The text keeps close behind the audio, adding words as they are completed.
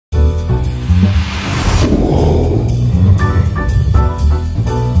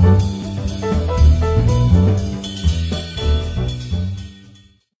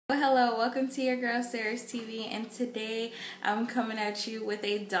to your girl Sarah's TV, and today I'm coming at you with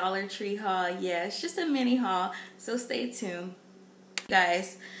a Dollar Tree haul. Yeah, it's just a mini haul, so stay tuned.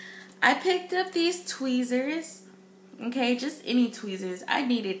 Guys, I picked up these tweezers. Okay, just any tweezers. I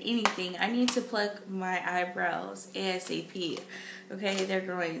needed anything. I need to pluck my eyebrows ASAP. Okay, they're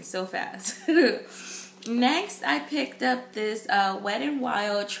growing so fast. Next, I picked up this Wet n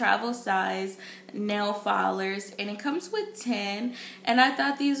Wild travel size nail filers, and it comes with 10, and I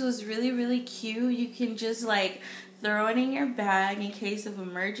thought these was really cute. You can just like throw it in your bag in case of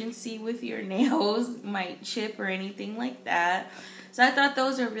emergency with your nails might chip or anything like that. So I thought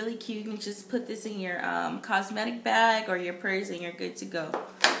those are really cute. You can just put this in your cosmetic bag or your purse and you're good to go.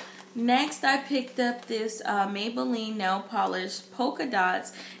 Next, I picked up this Maybelline nail polish polka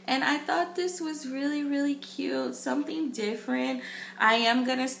dots, and I thought this was really cute, something different. I am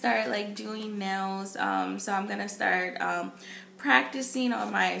gonna start like doing nails, so I'm gonna start practicing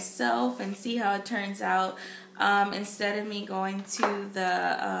on myself and see how it turns out. Instead of me going to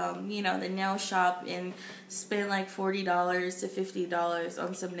the the nail shop and spend like $40 to $50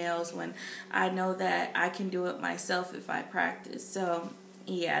 on some nails, when I know that I can do it myself if I practice. So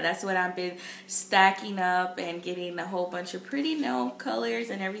yeah, that's what I've been stacking up and getting a whole bunch of pretty nail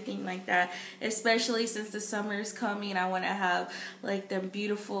colors and everything like that. Especially since the summer is coming, I want to have like the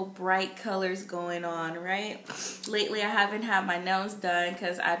beautiful bright colors going on, right? Lately, I haven't had my nails done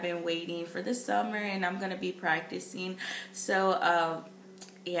because I've been waiting for the summer and I'm going to be practicing. So,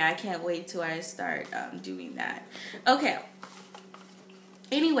 yeah, I can't wait till I start doing that. Okay.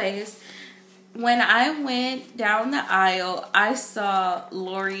 Anyways, when I went down the aisle, I saw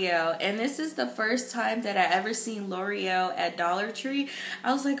L'Oreal, and this is the first time that I ever seen L'Oreal at Dollar Tree.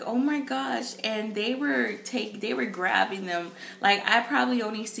 I was like, oh my gosh, and they were grabbing them. Like, I probably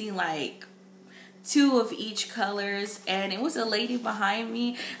only seen like 2 of each colors, and it was a lady behind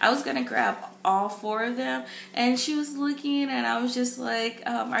me. I was gonna grab all 4 of them, and she was looking, and I was just like,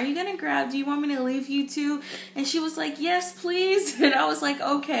 are you gonna grab, do you want me to leave you 2? And she was like, yes please. And I was like,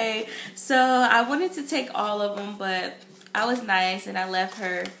 okay. So I wanted to take all of them, but I was nice and I left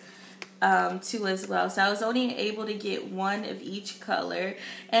her 2 as well. So I was only able to get 1 of each color,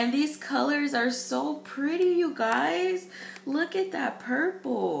 and these colors are so pretty, you guys. Look at that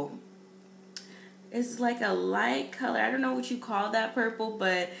purple. It's like a light color. I don't know what you call that purple,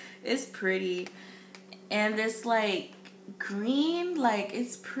 but it's pretty. And this like green, like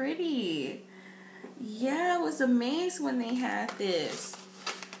it's pretty. Yeah, I was amazed when they had this.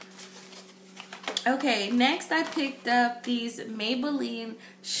 Okay, next I picked up these Maybelline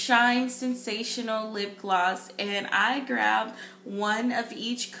Shine Sensational Lip Gloss, and I grabbed 1 of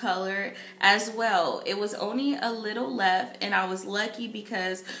each color as well. It was only a little left, and I was lucky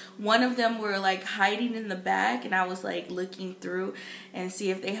because one of them were like hiding in the back, and I was like looking through and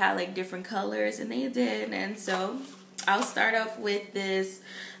see if they had like different colors, and they did. And so I'll start off with this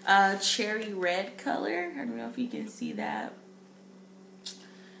cherry red color. I don't know if you can see that.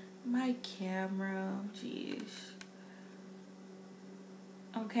 My camera, jeez.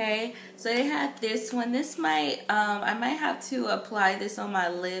 Okay, so they had this one. This might, I might have to apply this on my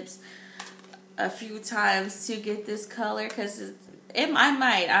lips a few times to get this color, because I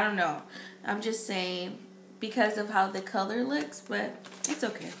might, I don't know. I'm just saying because of how the color looks, but it's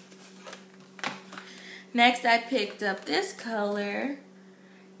okay. Next, I picked up this color,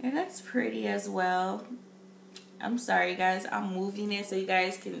 and that's pretty as well. I'm sorry guys, I'm moving it so you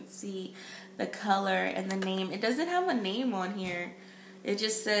guys can see the color and the name. It doesn't have a name on here. It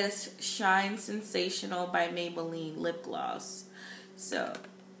just says Shine Sensational by Maybelline Lip Gloss. So,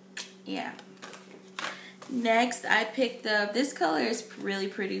 yeah. Next, I picked up, this color is really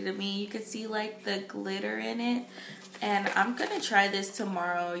pretty to me. You can see like the glitter in it. And I'm going to try this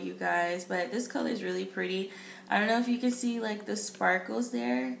tomorrow, you guys. But this color is really pretty. I don't know if you can see like the sparkles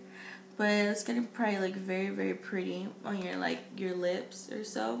there, but it's gonna probably look very pretty on your lips or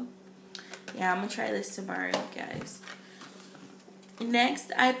so. Yeah, I'm gonna try this tomorrow, guys.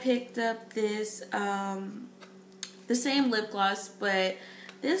 Next, I picked up this the same lip gloss, but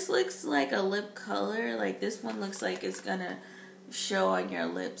this looks like a lip color. Like this one looks like it's gonna show on your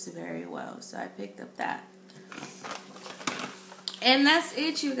lips very well, so I picked up that. And that's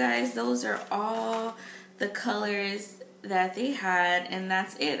it, you guys. Those are all the colors that they had, and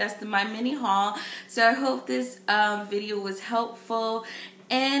that's it. That's my mini haul. So I hope this video was helpful.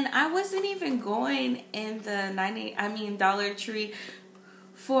 And I wasn't even going in the Dollar Tree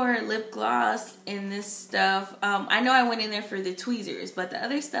for lip gloss and this stuff. I know I went in there for the tweezers, but the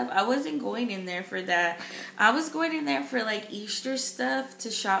other stuff I wasn't going in there for that. I was going in there for like Easter stuff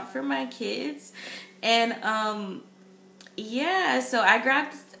to shop for my kids. And yeah, so I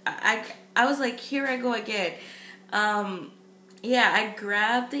I was like, here I go again. Yeah, I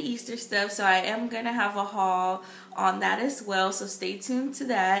grabbed the Easter stuff, so I am gonna have a haul on that as well, so stay tuned to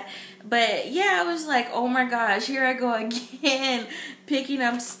that. But yeah, I was like, oh my gosh, here I go again picking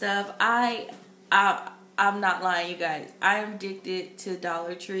up stuff. I'm not lying, you guys. I am addicted to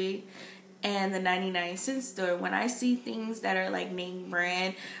Dollar Tree and the 99-cent store. When I see things that are like name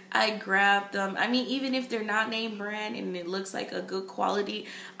brand, I grab them. I mean, even if they're not name brand and it looks like a good quality,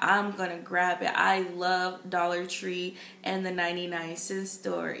 I'm gonna grab it. I love Dollar Tree and the 99-cent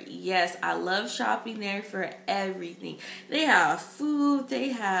store. Yes, I love shopping there for everything. They have food, they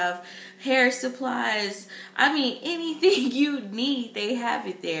have hair supplies. I mean, anything you need, they have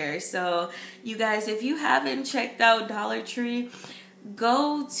it there. So you guys, if you haven't checked out Dollar Tree,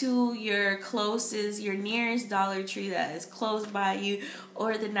 go to your nearest Dollar Tree that is close by you,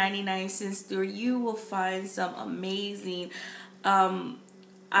 or the 99-cent store. You will find some amazing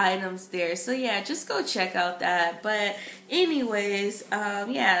items there. So yeah, just go check out that. But anyways,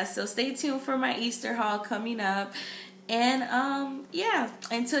 yeah, so stay tuned for my Easter haul coming up. And yeah,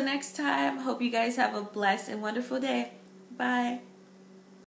 until next time, hope you guys have a blessed and wonderful day. Bye.